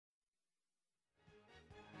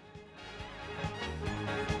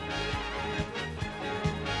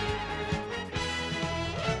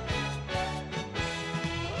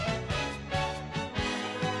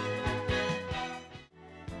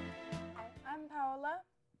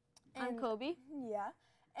I'm Kobe. Yeah,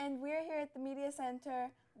 and we're here at the Media Center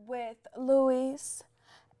with Louise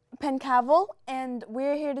Pencavel, and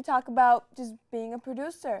we're here to talk about just being a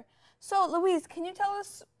producer. So, Louise, can you tell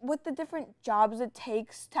us what the different jobs it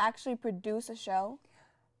takes to actually produce a show?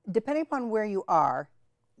 Depending upon where you are,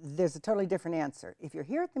 there's a totally different answer. If you're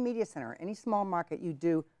here at the Media Center, any small market, you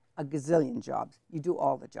do a gazillion jobs. You do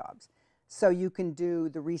all the jobs. So you can do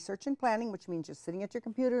the research and planning, which means just sitting at your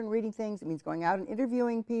computer and reading things. It means going out and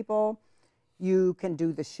interviewing people. You can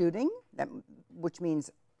do the shooting, which means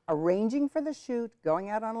arranging for the shoot, going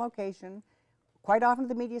out on location. Quite often at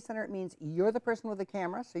the Media Center, it means you're the person with the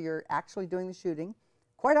camera, so you're actually doing the shooting.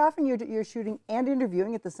 Quite often you're shooting and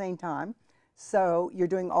interviewing at the same time. So you're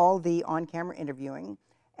doing all the on-camera interviewing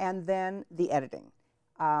and then the editing.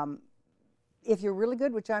 If you're really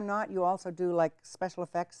good, which I'm not, you also do like special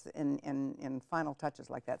effects and final touches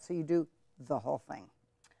like that. So you do the whole thing.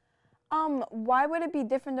 Why would it be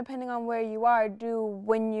different depending on where you are?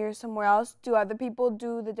 When you're somewhere else, do other people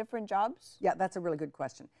do the different jobs? Yeah, that's a really good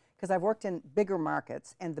question. Because I've worked in bigger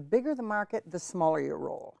markets, and the bigger the market, the smaller your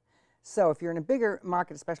role. So if you're in a bigger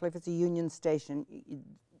market, especially if it's a union station,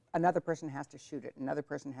 another person has to shoot it, another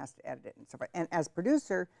person has to edit it, and so forth. And as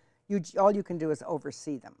producer, all you can do is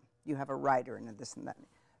oversee them. You have a writer and this and that.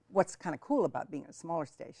 What's kind of cool about being a smaller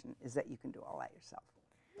station is that you can do all that yourself.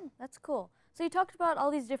 That's cool. So you talked about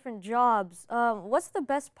all these different jobs. What's the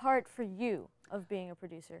best part for you of being a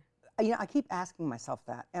producer? You know, I keep asking myself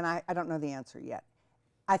that, and I don't know the answer yet.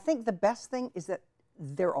 I think the best thing is that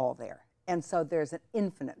they're all there, and so there's an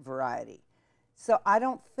infinite variety. So I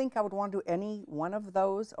don't think I would want to do any one of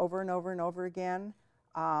those over and over and over again.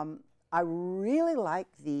 I really like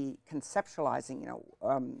the conceptualizing,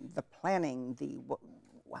 the planning,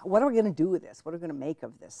 what are we going to do with this? What are we going to make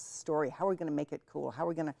of this story? How are we going to make it cool? How are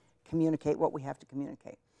we going to communicate what we have to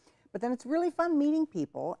communicate? But then it's really fun meeting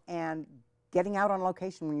people and getting out on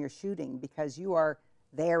location when you're shooting, because you are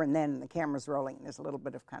there and then the camera's rolling and there's a little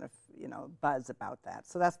bit of kind of, buzz about that.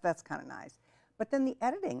 So that's kind of nice. But then the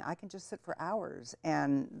editing, I can just sit for hours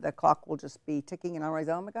and the clock will just be ticking and I'll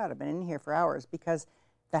realize, oh my God, I've been in here for hours, because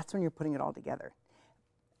that's when you're putting it all together.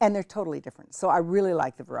 And they're totally different. So I really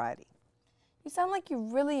like the variety. You sound like you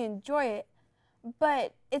really enjoy it,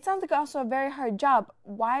 but it sounds like also a very hard job.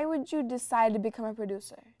 Why would you decide to become a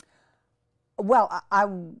producer? Well, I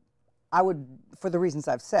would, for the reasons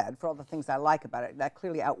I've said, for all the things I like about it, that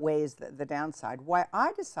clearly outweighs the downside. Why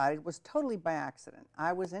I decided was totally by accident.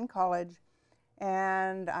 I was in college,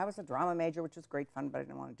 and I was a drama major, which was great fun, but I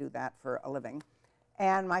didn't want to do that for a living.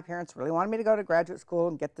 And my parents really wanted me to go to graduate school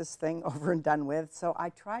and get this thing over and done with. So I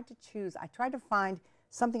tried to find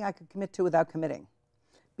something I could commit to without committing,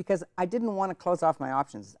 because I didn't want to close off my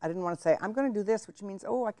options. I didn't want to say, I'm going to do this, which means,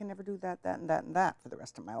 oh, I can never do that, that, and that, and that for the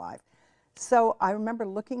rest of my life. So I remember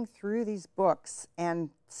looking through these books and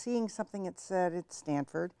seeing something that said at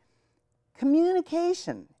Stanford,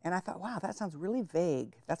 communication. And I thought, wow, that sounds really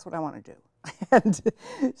vague. That's what I want to do. And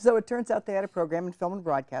so it turns out they had a program in film and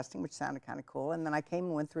broadcasting, which sounded kind of cool. And then I came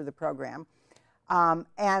and went through the program.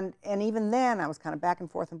 And even then, I was kind of back and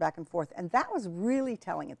forth and back and forth. And that was really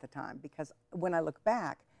telling at the time, because when I look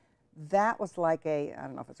back, that was like I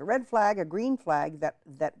don't know if it's a red flag, a green flag,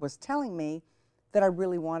 that was telling me that I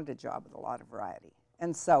really wanted a job with a lot of variety.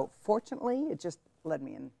 And so, fortunately, it just led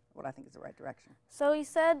me in what I think is the right direction. So you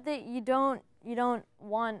said that you don't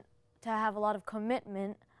want to have a lot of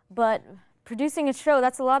commitment, but producing a show,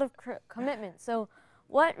 that's a lot of commitment. So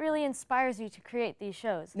what really inspires you to create these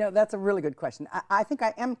shows? No, that's a really good question. I think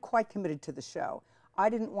I am quite committed to the show. I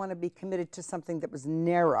didn't want to be committed to something that was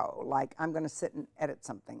narrow, like I'm going to sit and edit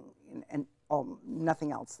something and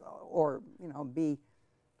nothing else, or be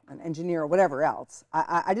an engineer or whatever else.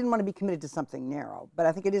 I didn't want to be committed to something narrow, but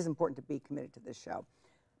I think it is important to be committed to this show.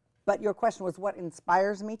 But your question was, what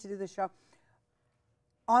inspires me to do this show?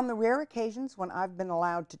 On the rare occasions when I've been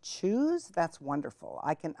allowed to choose, that's wonderful.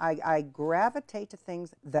 I gravitate to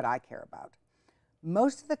things that I care about.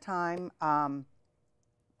 Most of the time,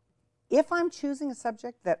 if I'm choosing a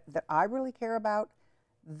subject that I really care about,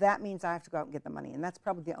 that means I have to go out and get the money. And that's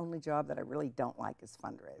probably the only job that I really don't like, is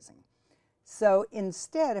fundraising. So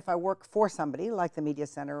instead, if I work for somebody like the Media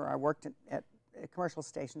Center, or I worked at commercial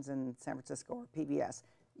stations in San Francisco or PBS,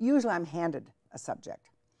 usually I'm handed a subject.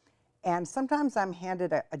 And sometimes I'm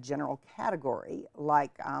handed a general category,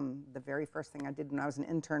 like the very first thing I did when I was an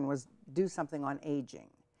intern was do something on aging.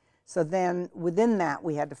 So then within that,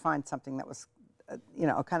 we had to find something that was,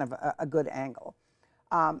 kind of a good angle.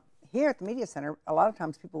 Here at the Media Center, a lot of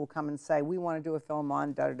times people will come and say, we want to do a film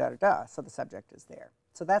on da-da-da-da-da, so the subject is there.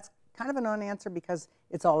 So that's kind of a non-answer because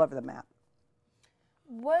it's all over the map.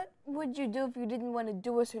 What would you do if you didn't want to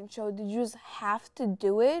do a certain show? Did you just have to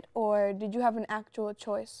do it, or did you have an actual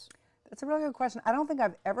choice? That's a really good question. I don't think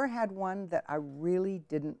I've ever had one that I really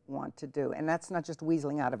didn't want to do, and that's not just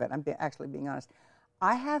weaseling out of it. I'm actually being honest.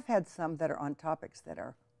 I have had some that are on topics that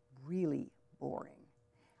are really boring.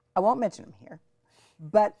 I won't mention them here,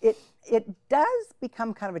 but it does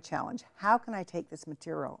become kind of a challenge. How can I take this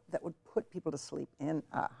material that would put people to sleep in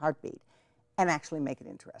a heartbeat and actually make it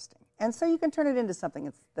interesting? And so you can turn it into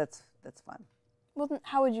something that's fun. Well, then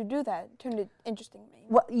how would you do that? Turn it interesting, maybe.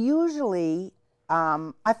 Well, usually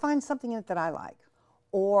I find something in it that I like.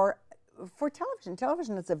 Or for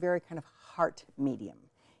television is a very kind of heart medium.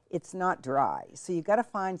 It's not dry. So you've got to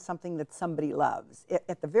find something that somebody loves.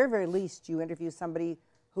 At the very, very least, you interview somebody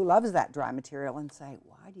who loves that dry material and say,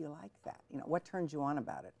 why do you like that? You know, what turns you on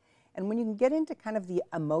about it? And when you can get into kind of the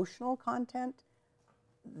emotional content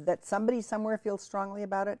that somebody somewhere feels strongly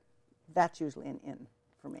about it, that's usually an in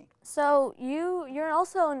for me. So you're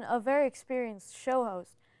also a very experienced show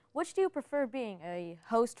host. Which do you prefer being, a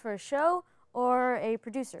host for a show or a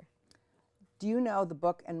producer? Do you know the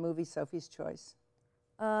book and movie Sophie's Choice?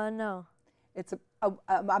 No. It's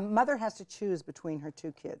a mother has to choose between her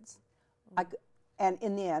two kids. And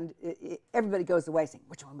in the end, everybody goes away saying,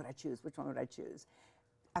 which one would I choose? Which one would I choose?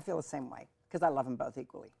 I feel the same way because I love them both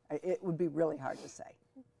equally. It would be really hard to say.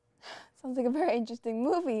 Sounds like a very interesting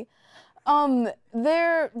movie.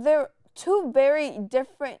 They're two very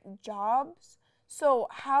different jobs. So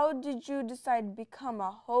how did you decide to become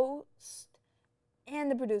a host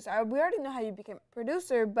and a producer? We already know how you became a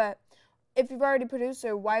producer, but if you've already a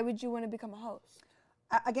producer, why would you want to become a host?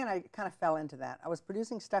 Again, I kind of fell into that. I was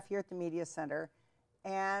producing stuff here at the Media Center,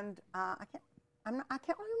 and I can't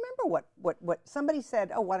really remember what somebody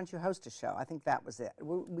said. Oh, why don't you host a show? I think that was it.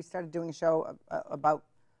 We started doing a show about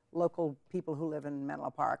local people who live in Menlo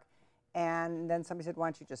Park, and then somebody said, why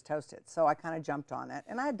don't you just host it? So I kind of jumped on it,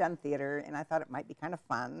 and I had done theater, and I thought it might be kind of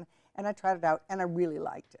fun, and I tried it out, and I really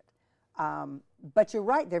liked it. But you're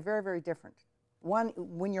right; they're very, very different. One,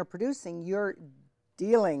 when you're producing, you're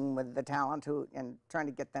dealing with the talent and trying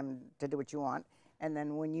to get them to do what you want. And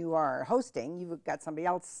then when you are hosting, you've got somebody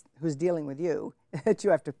else who's dealing with you that you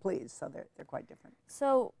have to please. So they're quite different.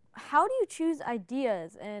 So how do you choose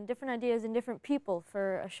ideas and different people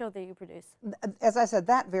for a show that you produce? As I said,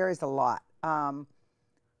 that varies a lot.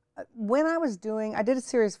 When I did a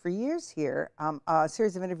series for years here, a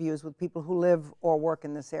series of interviews with people who live or work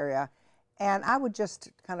in this area. And I would just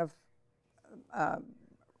kind of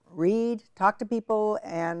read, talk to people,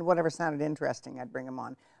 and whatever sounded interesting, I'd bring them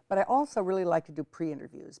on. But I also really like to do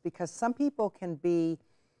pre-interviews because some people can be,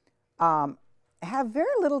 have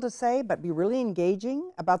very little to say but be really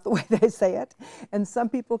engaging about the way they say it. And some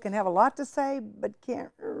people can have a lot to say but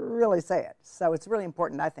can't really say it. So it's really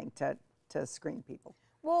important, I think, to screen people.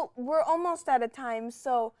 Well, we're almost out of time,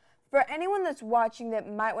 so for anyone that's watching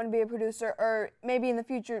that might want to be a producer or maybe in the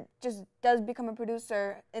future just does become a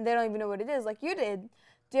producer and they don't even know what it is like you did,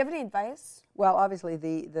 do you have any advice? Well, obviously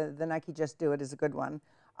the Nike Just Do It is a good one.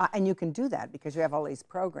 And you can do that because you have all these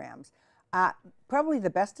programs. Probably the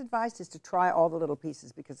best advice is to try all the little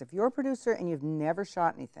pieces because if you're a producer and you've never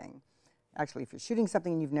shot anything, actually if you're shooting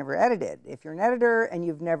something and you've never edited, if you're an editor and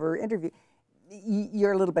you've never interviewed,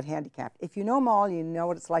 you're a little bit handicapped. If you know them all, you know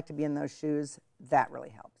what it's like to be in those shoes, that really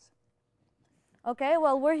helps. Okay,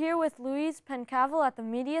 well, we're here with Louise Pencavel at the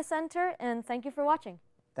Media Center, and thank you for watching.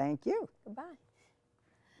 Thank you. Goodbye.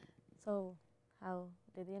 So, how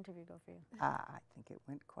did the interview go for you? I think it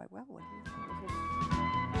went quite well. What do you think?